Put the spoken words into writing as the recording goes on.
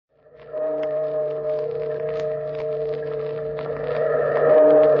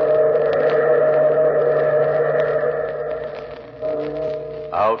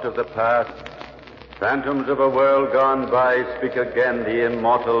of the past, phantoms of a world gone by speak again the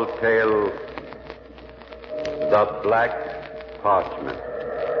immortal tale, the Black Parchment.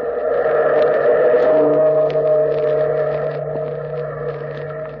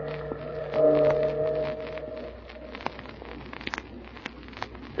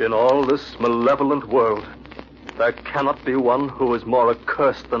 In all this malevolent world, there cannot be one who is more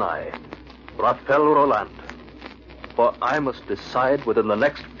accursed than I, Raphael Roland. For I must decide within the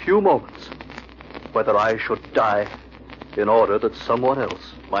next few moments whether I should die in order that someone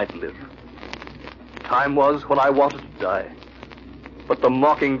else might live. Time was when I wanted to die, but the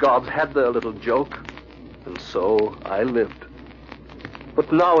mocking gods had their little joke, and so I lived.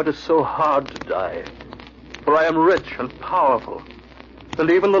 But now it is so hard to die, for I am rich and powerful, and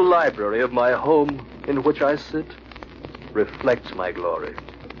even the library of my home in which I sit reflects my glory.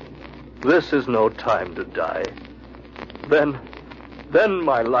 This is no time to die. Then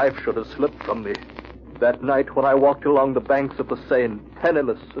my life should have slipped from me. That night when I walked along the banks of the Seine,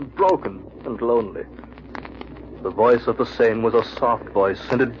 penniless and broken and lonely. The voice of the Seine was a soft voice,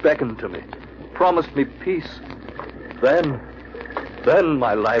 and it beckoned to me, promised me peace. Then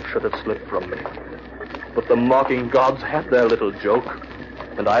my life should have slipped from me. But the mocking gods had their little joke,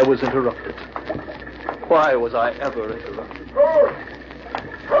 and I was interrupted. Why was I ever interrupted? Oh,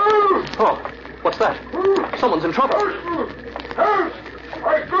 what's that? Someone's in trouble. Help!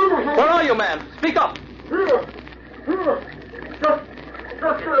 Where are you, man? Speak up. Here. Just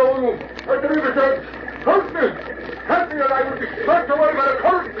stay alone. I believe it does. Help me! Help me, and I will be swept away by the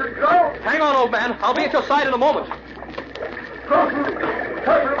current and drowned. Hang on, old man. I'll be at your side in a moment. Captain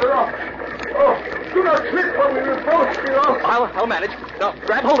of the rock. Oh, do not slip when we will both be lost. I'll manage. Now,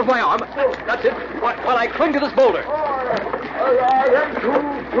 grab hold of my arm. That's it. While I cling to this boulder. I am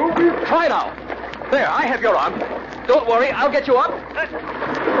too weak. Try now. There, I have your arm. Don't worry, I'll get you up.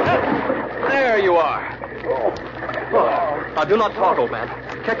 There you are. Oh. Now, do not talk, old man.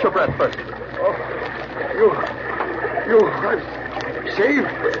 Catch your breath first. You have saved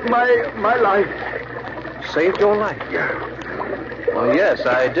my life. Saved your life? Yeah. Oh, yes,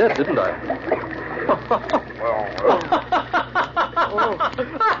 I did, didn't I?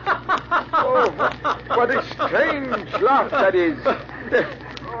 What a strange laugh that is.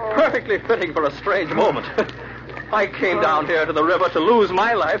 Perfectly fitting for a strange moment. I came down here to the river to lose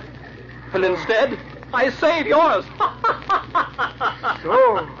my life, and instead, I saved yours.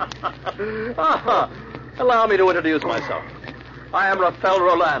 Allow me to introduce myself. I am Raphael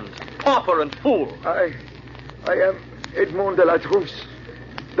Roland, pauper and fool. I am Edmond de la Trousse,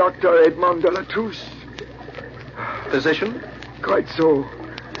 Dr. Edmond de la Trousse. Physician? Quite so.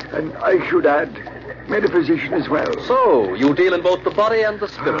 And I should add, metaphysician as well. So, you deal in both the body and the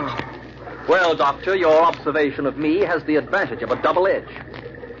spirit. Well, Doctor, your observation of me has the advantage of a double edge.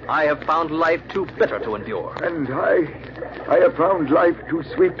 I have found life too bitter to endure. And I have found life too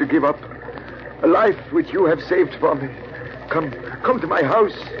sweet to give up. A life which you have saved for me. Come to my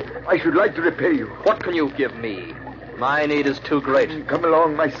house. I should like to repay you. What can you give me? My need is too great. Come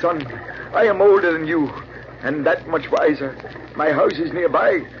along, my son. I am older than you, and that much wiser. My house is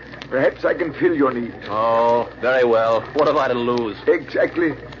nearby. Perhaps I can fill your need. Oh, very well. What have I to lose?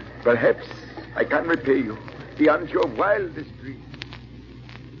 Exactly. Perhaps I can repay you beyond your wildest dreams.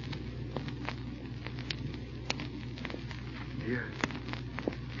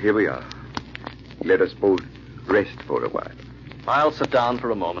 Here we are. Let us both rest for a while. I'll sit down for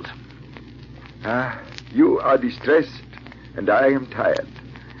a moment. You are distressed, and I am tired.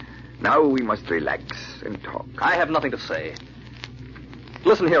 Now we must relax and talk. I have nothing to say.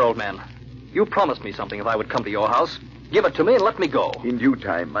 Listen here, old man. You promised me something if I would come to your house. Give it to me and let me go. In due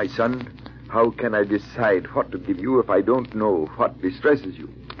time, my son. How can I decide what to give you if I don't know what distresses you?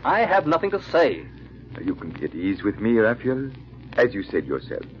 I have nothing to say. You can be at ease with me, Raphael. As you said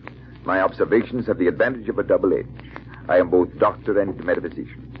yourself, my observations have the advantage of a double edge. I am both doctor and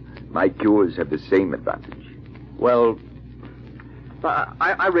metaphysician. My cures have the same advantage. Well,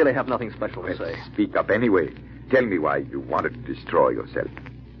 I really have nothing special to say. Speak up anyway. Tell me why you wanted to destroy yourself.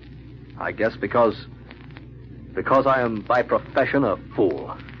 I guess because I am by profession a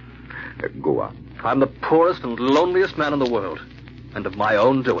fool. Go on. I'm the poorest and loneliest man in the world, and of my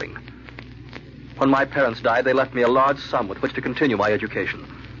own doing. When my parents died, they left me a large sum with which to continue my education.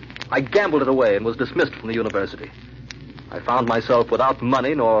 I gambled it away and was dismissed from the university. I found myself without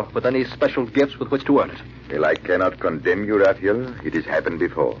money nor with any special gifts with which to earn it. Well, I cannot condemn you, Raphael. It has happened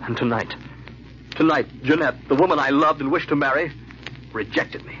before. And tonight, Jeanette, the woman I loved and wished to marry,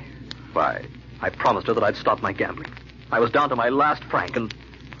 rejected me. Why? I promised her that I'd stop my gambling. I was down to my last franc, and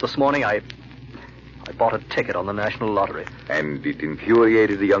this morning I I bought a ticket on the national lottery. And it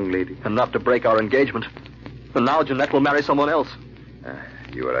infuriated the young lady? Enough to break our engagement. And now Jeanette will marry someone else.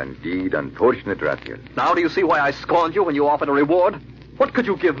 You are indeed unfortunate, Raphael. Now do you see why I scorned you when you offered a reward? What could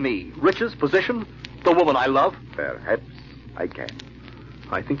you give me? Riches, position, the woman I love? Perhaps I can.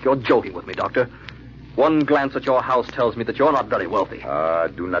 I think you're joking with me, Doctor. One glance at your house tells me that you're not very wealthy.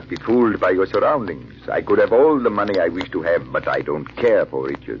 Do not be fooled by your surroundings. I could have all the money I wish to have, but I don't care for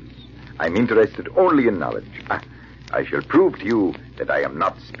riches. I'm interested only in knowledge. I shall prove to you that I am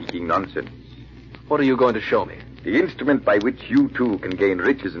not speaking nonsense. What are you going to show me? The instrument by which you too can gain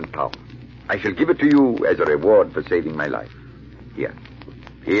riches and power. I shall give it to you as a reward for saving my life. Here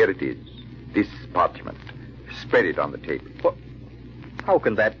it is. This parchment. Spread it on the table. What? How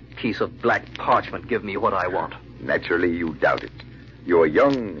can that piece of black parchment give me what I want? Naturally, you doubt it. You are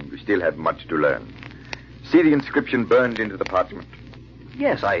young and you still have much to learn. See the inscription burned into the parchment?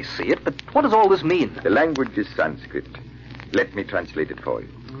 Yes, I see it, but what does all this mean? The language is Sanskrit. Let me translate it for you.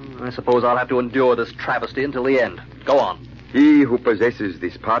 I suppose I'll have to endure this travesty until the end. Go on. He who possesses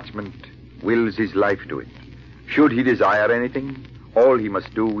this parchment wills his life to it. Should he desire anything, all he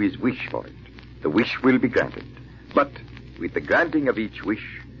must do is wish for it. The wish will be granted. But with the granting of each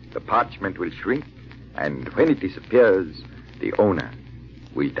wish, the parchment will shrink, and when it disappears, the owner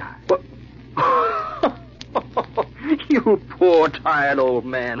will die. What? You poor, tired old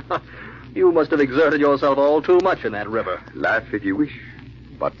man. You must have exerted yourself all too much in that river. Laugh if you wish,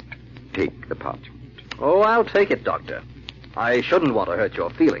 but take the parchment. Oh, I'll take it, Doctor. I shouldn't want to hurt your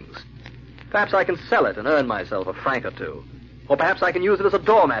feelings. Perhaps I can sell it and earn myself a franc or two. Or perhaps I can use it as a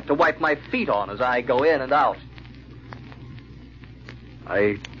doormat to wipe my feet on as I go in and out.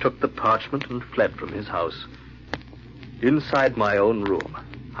 I took the parchment and fled from his house. Inside my own room,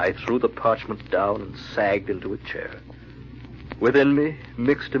 I threw the parchment down and sagged into a chair. Within me,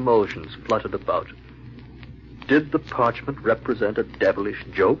 mixed emotions fluttered about. Did the parchment represent a devilish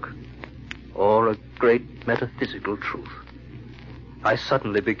joke or a great metaphysical truth? I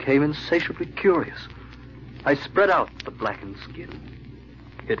suddenly became insatiably curious. I spread out the blackened skin.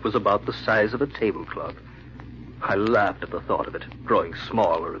 It was about the size of a tablecloth. I laughed at the thought of it, growing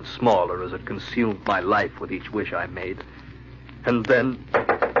smaller and smaller as it consumed my life with each wish I made. And then...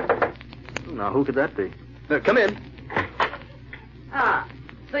 Now, who could that be? Come in.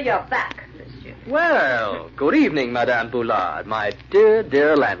 So you're back, monsieur. Well, good evening, Madame Boulard, my dear,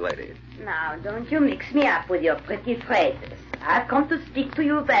 dear landlady. Now, don't you mix me up with your pretty phrases. I've come to speak to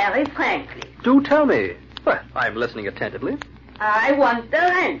you very frankly. Do tell me. Well, I'm listening attentively. I want the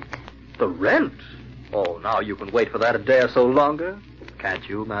rent. The rent? Oh, now you can wait for that a day or so longer. Can't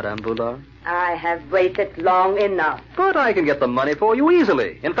you, Madame Boulard? I have waited long enough. But I can get the money for you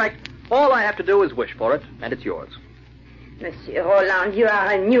easily. In fact, all I have to do is wish for it, and it's yours. Monsieur Roland, you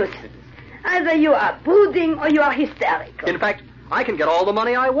are a nuisance. Either you are brooding or you are hysterical. In fact, I can get all the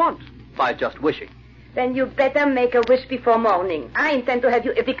money I want by just wishing. Then you better make a wish before morning. I intend to have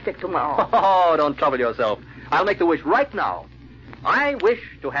you evicted tomorrow. Oh, don't trouble yourself. I'll make the wish right now. I wish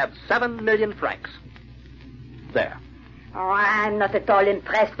to have 7 million francs. There. Oh, I'm not at all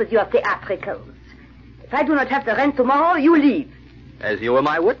impressed with your theatricals. If I do not have the rent tomorrow, you leave. As you are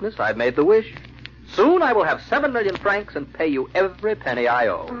my witness, I've made the wish. Soon I will have 7 million francs and pay you every penny I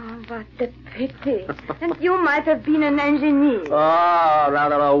owe. Oh, what a pity. And you might have been an engineer.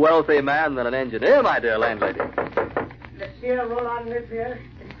 Rather a wealthy man than an engineer, my dear landlady. Monsieur Roland lives here?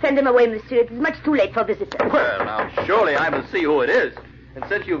 Send him away, monsieur. It is much too late for visitors. Well, now, surely I must see who it is. And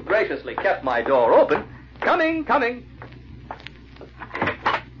since you've graciously kept my door open... Coming.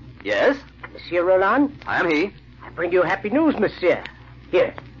 Yes? Monsieur Roland? I am he. I bring you happy news, monsieur.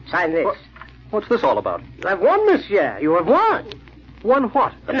 Here, sign this. What's this all about? You have won, monsieur. You have won. Won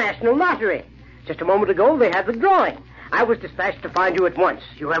what? The National Lottery. Just a moment ago, they had the drawing. I was dispatched to find you at once.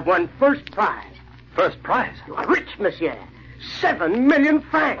 You have won first prize. First prize? You are rich, monsieur. 7 million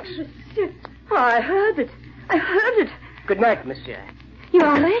francs. Monsieur, oh, I heard it. Good night, monsieur. You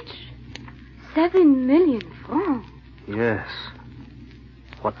are rich. 7 million francs. Yes.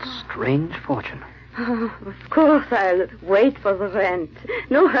 What strange fortune. Oh, of course, I'll wait for the rent.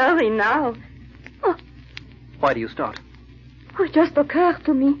 No hurry now. Oh, Why do you start? it just occurred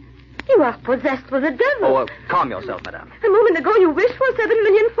to me. You are possessed with the devil. Oh, calm yourself, madame. A moment ago you wished for 7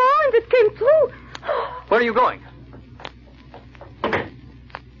 million francs and it came true. Where are you going?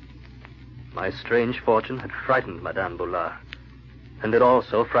 My strange fortune had frightened Madame Boulard, and it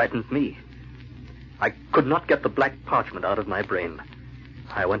also frightened me. I could not get the black parchment out of my brain.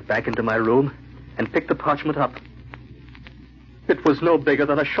 I went back into my room and picked the parchment up. It was no bigger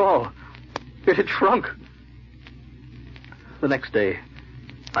than a shawl. It had shrunk. The next day,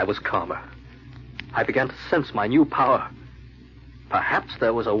 I was calmer. I began to sense my new power. Perhaps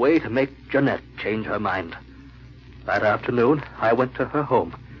there was a way to make Jeanette change her mind. That afternoon, I went to her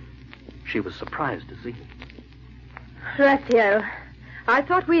home. She was surprised to see me. Raphael, I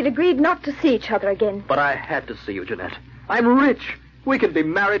thought we'd agreed not to see each other again. But I had to see you, Jeanette. I'm rich. We can be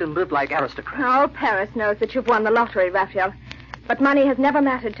married and live like aristocrats. All Paris knows that you've won the lottery, Raphael. But money has never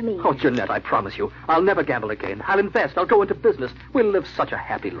mattered to me. Oh, Jeanette, I promise you, I'll never gamble again. I'll invest. I'll go into business. We'll live such a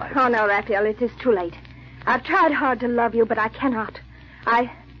happy life. Oh, no, Raphael, it is too late. I've tried hard to love you, but I cannot.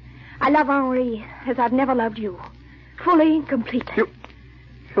 I love Henri as I've never loved you. Fully and completely.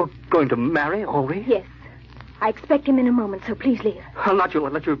 You're going to marry Henri? Yes. I expect him in a moment, so please leave. I'll not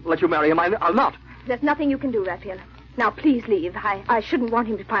let you marry him. I'll not. There's nothing you can do, Raphael. Now, please leave. I shouldn't want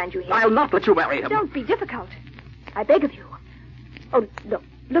him to find you here. I'll not let you marry him. Don't be difficult. I beg of you. Oh,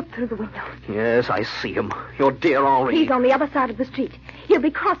 look through the window. Yes, I see him. Your dear Henri. He's on the other side of the street. He'll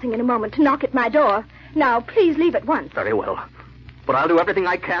be crossing in a moment to knock at my door. Now, please leave at once. Very well. But I'll do everything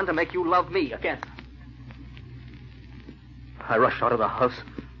I can to make you love me again. I rushed out of the house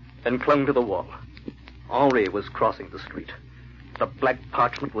and clung to the wall. Henri was crossing the street. The black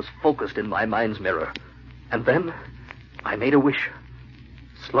parchment was focused in my mind's mirror. And then I made a wish.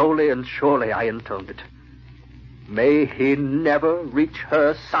 Slowly and surely I intoned it. May he never reach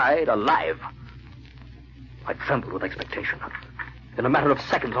her side alive. I trembled with expectation. In a matter of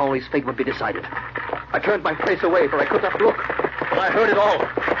seconds, Henri's fate would be decided. I turned my face away, for I could not look. But I heard it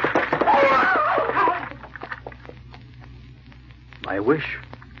all. My wish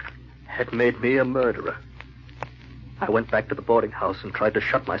had made me a murderer. I went back to the boarding house and tried to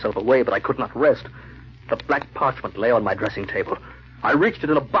shut myself away, but I could not rest. The black parchment lay on my dressing table. I reached it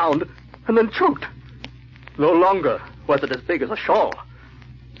in a bound and then choked. No longer was it as big as a shawl.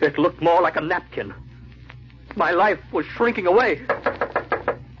 It looked more like a napkin. My life was shrinking away.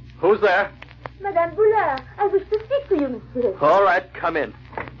 Who's there? Madame Boulard, I wish to speak to you, monsieur. All right, come in.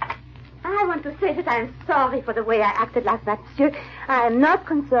 I want to say that I am sorry for the way I acted last night, monsieur. I am not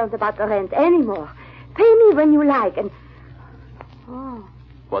concerned about the rent anymore. Pay me when you like, and... Oh,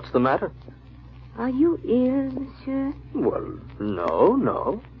 What's the matter? are you ill, monsieur? Well,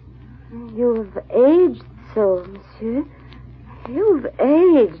 no. You've aged so, monsieur. You've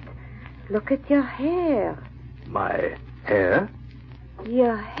aged. Look at your hair. My hair?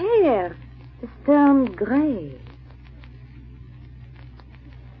 Your hair has turned gray.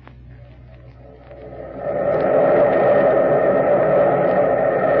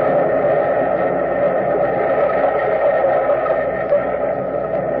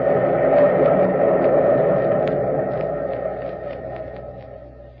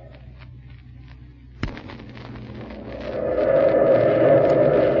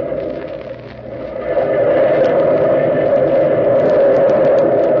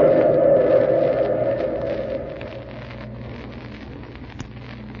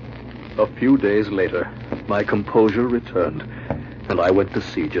 A few days later, my composure returned, and I went to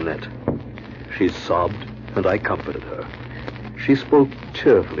see Jeanette. She sobbed, and I comforted her. She spoke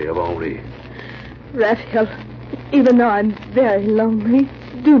cheerfully of Henri. Raphael, even though I'm very lonely,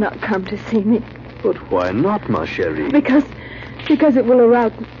 do not come to see me. But why not, ma chérie? Because it will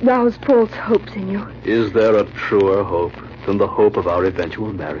rouse false hopes in you. Is there a truer hope than the hope of our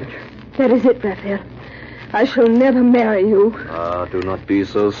eventual marriage? That is it, Raphael. I shall never marry you. Ah, do not be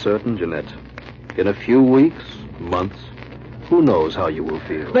so certain, Jeanette. In a few weeks, months, who knows how you will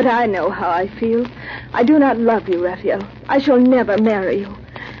feel? But I know how I feel. I do not love you, Raphael. I shall never marry you.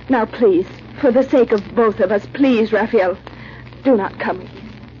 Now, please, for the sake of both of us, please, Raphael, do not come east.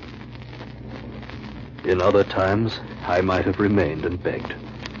 In other times, I might have remained and begged.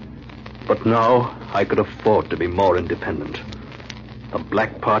 But now, I could afford to be more independent. The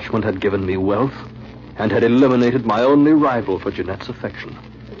black parchment had given me wealth, and had eliminated my only rival for Jeanette's affection.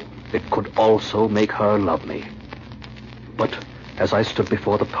 It could also make her love me. But as I stood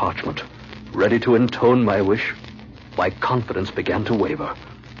before the parchment, ready to intone my wish, my confidence began to waver.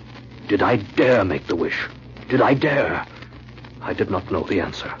 Did I dare make the wish? Did I dare? I did not know the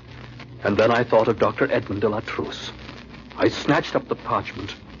answer. And then I thought of Dr. Edmond de la Trousse. I snatched up the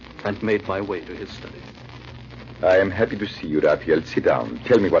parchment and made my way to his study. I am happy to see you, Raphael. Sit down.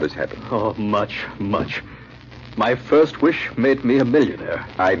 Tell me what has happened. Oh, much. My first wish made me a millionaire.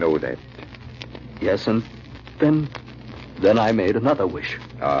 I know that. Yes, and then I made another wish.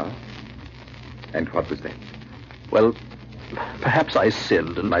 Ah? And what was that? Well, perhaps I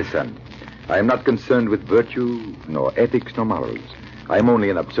sinned, and My son, I am not concerned with virtue, nor ethics, nor morals. I am only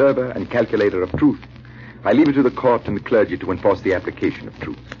an observer and calculator of truth. I leave it to the court and the clergy to enforce the application of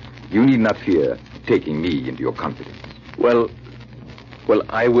truth. You need not fear taking me into your confidence. Well,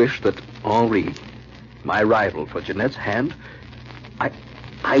 I wish that Henri my rival for Jeanette's hand,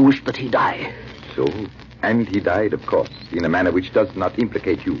 I wish that he die. So? And he died, of course, in a manner which does not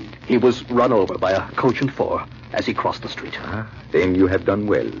implicate you. He was run over by a coach and four as he crossed the street. Then you have done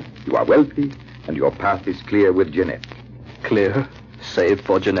well. You are wealthy, and your path is clear with Jeanette. Clear, save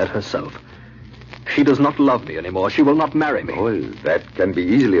for Jeanette herself. She does not love me anymore. She will not marry me. Well, that can be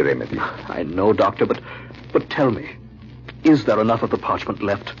easily remedied. I know, Doctor, but tell me, is there enough of the parchment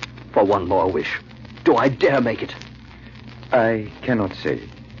left for one more wish? Do I dare make it? I cannot say.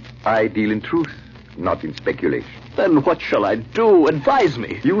 I deal in truth, not in speculation. Then what shall I do? Advise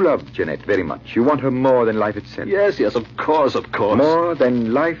me. You love Jeanette very much. You want her more than life itself. Yes, of course. More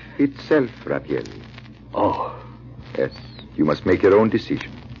than life itself, Raphael. Oh. Yes, you must make your own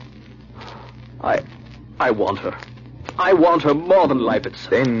decision. I want her. I want her more than life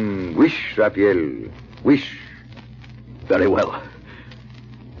itself. Then wish, Raphael. Wish. Very well.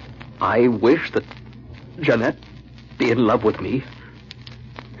 I wish that Jeanette be in love with me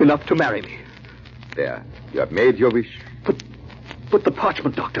enough to marry me. There. You have made your wish. But the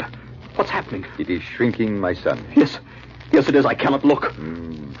parchment, Doctor. What's happening? It is shrinking, my son. Yes, it is. I cannot look.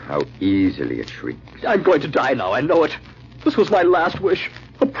 How easily it shrinks. I'm going to die now. I know it. This was my last wish.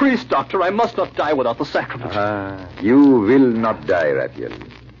 A priest, Doctor. I must not die without the sacrament. You will not die, Raphael.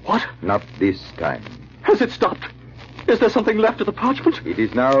 What? Not this time. Has it stopped? Is there something left of the parchment? It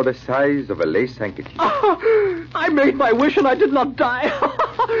is now the size of a lace handkerchief. I made my wish and I did not die.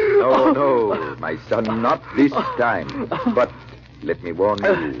 No, my son, not this time. But let me warn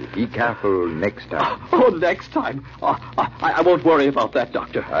you, be careful next time. Next time? I won't worry about that,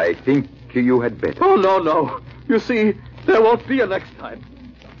 Doctor. I think you had better. Oh, no. You see, there won't be a next time.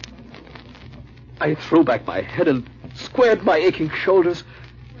 I threw back my head and squared my aching shoulders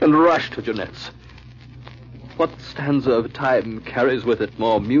and rushed to Jeanette's. What stanza of time carries with it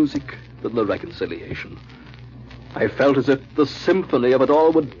more music than the reconciliation? I felt as if the symphony of it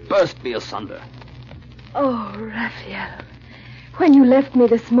all would burst me asunder. Oh, Raphael. When you left me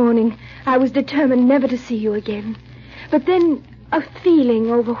this morning, I was determined never to see you again. But then a feeling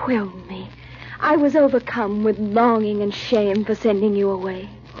overwhelmed me. I was overcome with longing and shame for sending you away.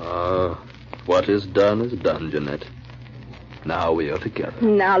 What is done, Jeanette. Now we are together.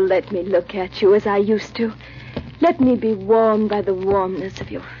 Now let me look at you as I used to. Let me be warmed by the warmness of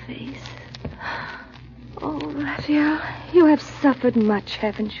your face. Oh, Raphael, you have suffered much,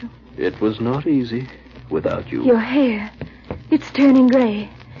 haven't you? It was not easy without you. Your hair, it's turning gray.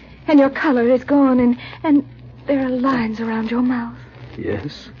 And your color is gone, and there are lines around your mouth.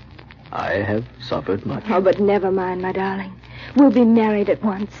 Yes, I have suffered much. Oh, but never mind, my darling. We'll be married at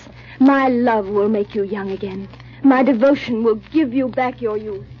once. My love will make you young again. My devotion will give you back your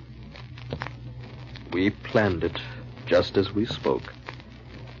youth. We planned it just as we spoke.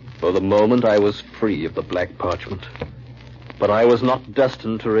 For the moment, I was free of the black parchment. But I was not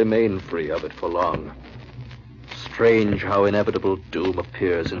destined to remain free of it for long. Strange how inevitable doom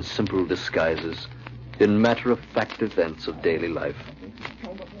appears in simple disguises, in matter-of-fact events of daily life.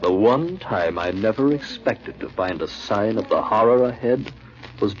 The one time I never expected to find a sign of the horror ahead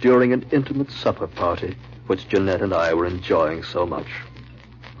was during an intimate supper party which Jeanette and I were enjoying so much.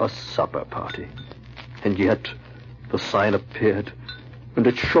 A supper party. And yet, the sign appeared, and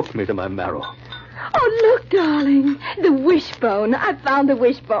it shook me to my marrow. Oh, look, darling. The wishbone. I found the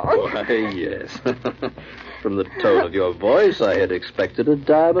wishbone. Why, yes. From the tone of your voice, I had expected a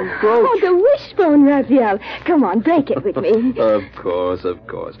diamond brooch. Oh, the wishbone, Raphael. Come on, break it with me. Of course.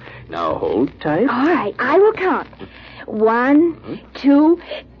 Now, hold tight. All right, I will count. 1, 2,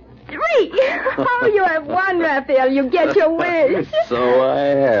 3. Oh, you have won, Raphael. You get your wish. So I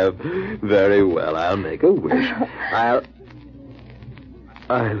have. Very well, I'll make a wish. I'll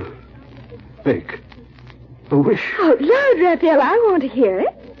make a wish. Oh, Lord, Raphael, I want to hear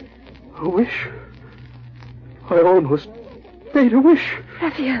it. A wish? I almost made a wish.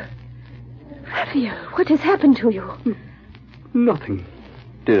 Raphael, what has happened to you? Nothing,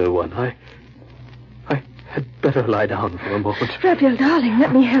 dear one. I had better lie down for a moment. Raphael, darling,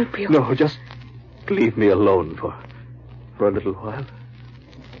 let me help you. No, just leave me alone for a little while.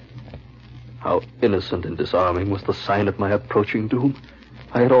 How innocent and disarming was the sign of my approaching doom.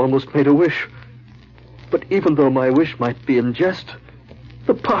 I had almost made a wish. But even though my wish might be in jest,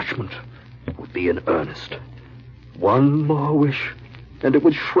 the parchment would be in earnest. One more wish, and it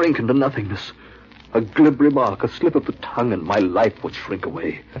would shrink into nothingness. A glib remark, a slip of the tongue, and my life would shrink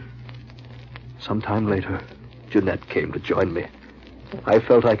away. Some time later, Jeanette came to join me. I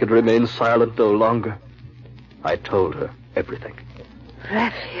felt I could remain silent no longer. I told her everything.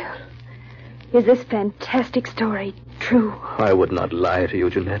 Raphael, is this fantastic story true? I would not lie to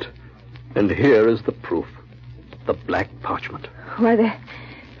you, Jeanette. And here is the proof. The black parchment. Why,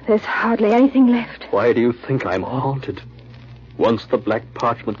 there's hardly anything left. Why do you think I'm haunted? Once the black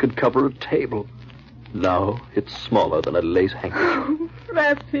parchment could cover a table. Now it's smaller than a lace handkerchief. Oh,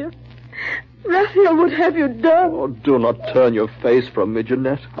 Raphael. Raphael, what have you done? Oh, do not turn your face from me,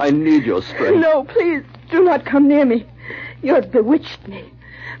 Jeanette. I need your strength. No, please, do not come near me. You have bewitched me.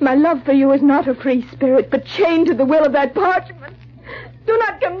 My love for you is not a free spirit, but chained to the will of that parchment. Do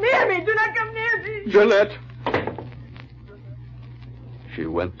not come near me. Do not come near me. Jeanette! She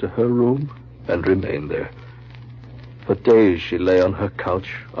went to her room and remained there. For days she lay on her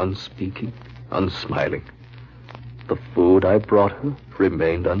couch, unspeaking, unsmiling. The food I brought her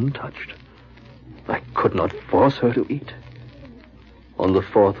remained untouched. I could not force her to eat. On the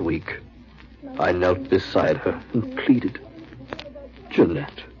 4th week, I knelt beside her and pleaded.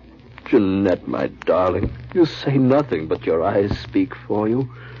 Jeanette, Jeanette, my darling, you say nothing, but your eyes speak for you.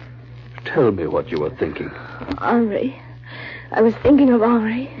 Tell me what you were thinking. Henri. I was thinking of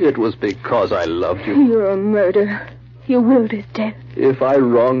Henri. It was because I loved you. You're a murderer. You willed his death. If I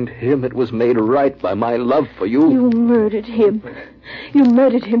wronged him, it was made right by my love for you. You murdered him. You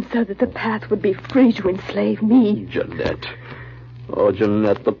murdered him so that the path would be free to enslave me. Jeanette. Oh,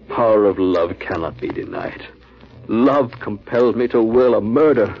 Jeanette, the power of love cannot be denied. Love compelled me to will a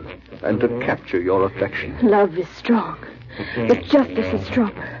murder and to capture your affection. Love is strong, but justice is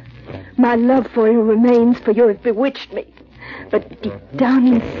stronger. My love for you remains, for you have bewitched me. But deep down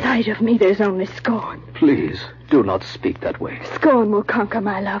inside of me, there's only scorn. Please, do not speak that way. Scorn will conquer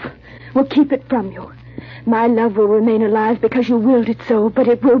my love, will keep it from you. My love will remain alive because you willed it so, but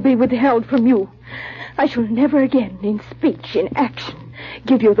it will be withheld from you. I shall never again, in speech, in action,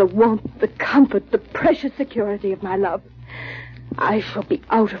 give you the warmth, the comfort, the precious security of my love. I shall be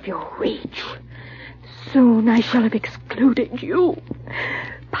out of your reach. Soon I shall have excluded you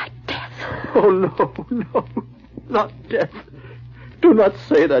by death. Oh, no, not death. Do not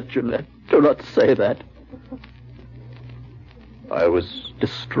say that, Jeanette. Do not say that. I was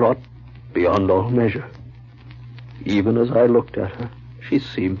distraught beyond all measure. Even as I looked at her, she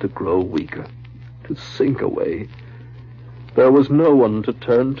seemed to grow weaker, to sink away. There was no one to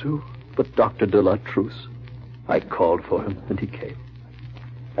turn to but Dr. de la Truce. I called for him, and he came.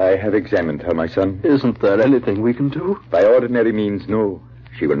 I have examined her, my son. Isn't there anything we can do? By ordinary means, no.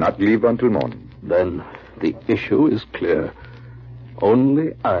 She will not live until morning. Then the issue is clear.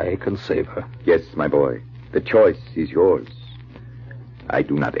 Only I can save her. Yes, my boy. The choice is yours. I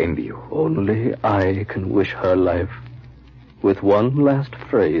do not envy you. Only I can wish her life. With one last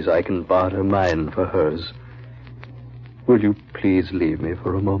phrase, I can barter mine for hers. Will you please leave me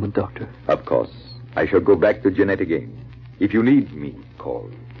for a moment, Doctor? Of course. I shall go back to Jeanette again. If you need me, call.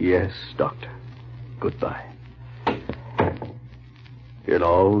 Yes, Doctor. Goodbye. In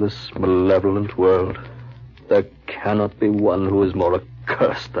all this malevolent world, there cannot be one who is more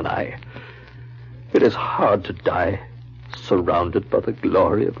accursed than I. It is hard to die, surrounded by the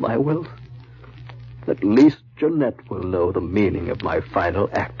glory of my wealth. At least Jeanette will know the meaning of my final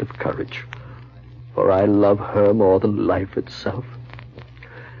act of courage, for I love her more than life itself.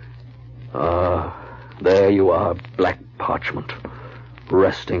 Ah, there you are, black parchment,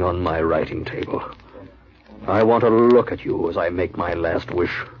 resting on my writing table. I want to look at you as I make my last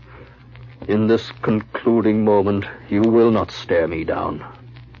wish. In this concluding moment, you will not stare me down.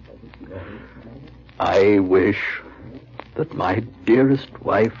 I wish that my dearest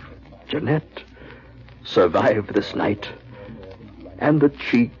wife, Jeanette, survive this night, and that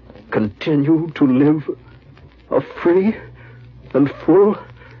she continue to live a free and full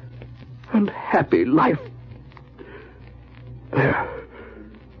and happy life. There.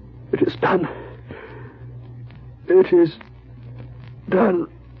 It is done. It is done.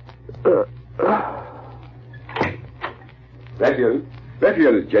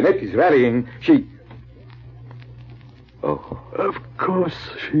 Raphael, Jeanette is rallying. She... Oh. Of course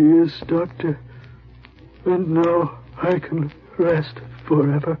she is, Doctor. And now I can rest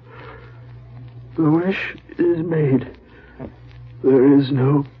forever. The wish is made. There is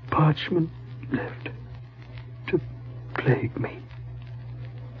no parchment left to plague me.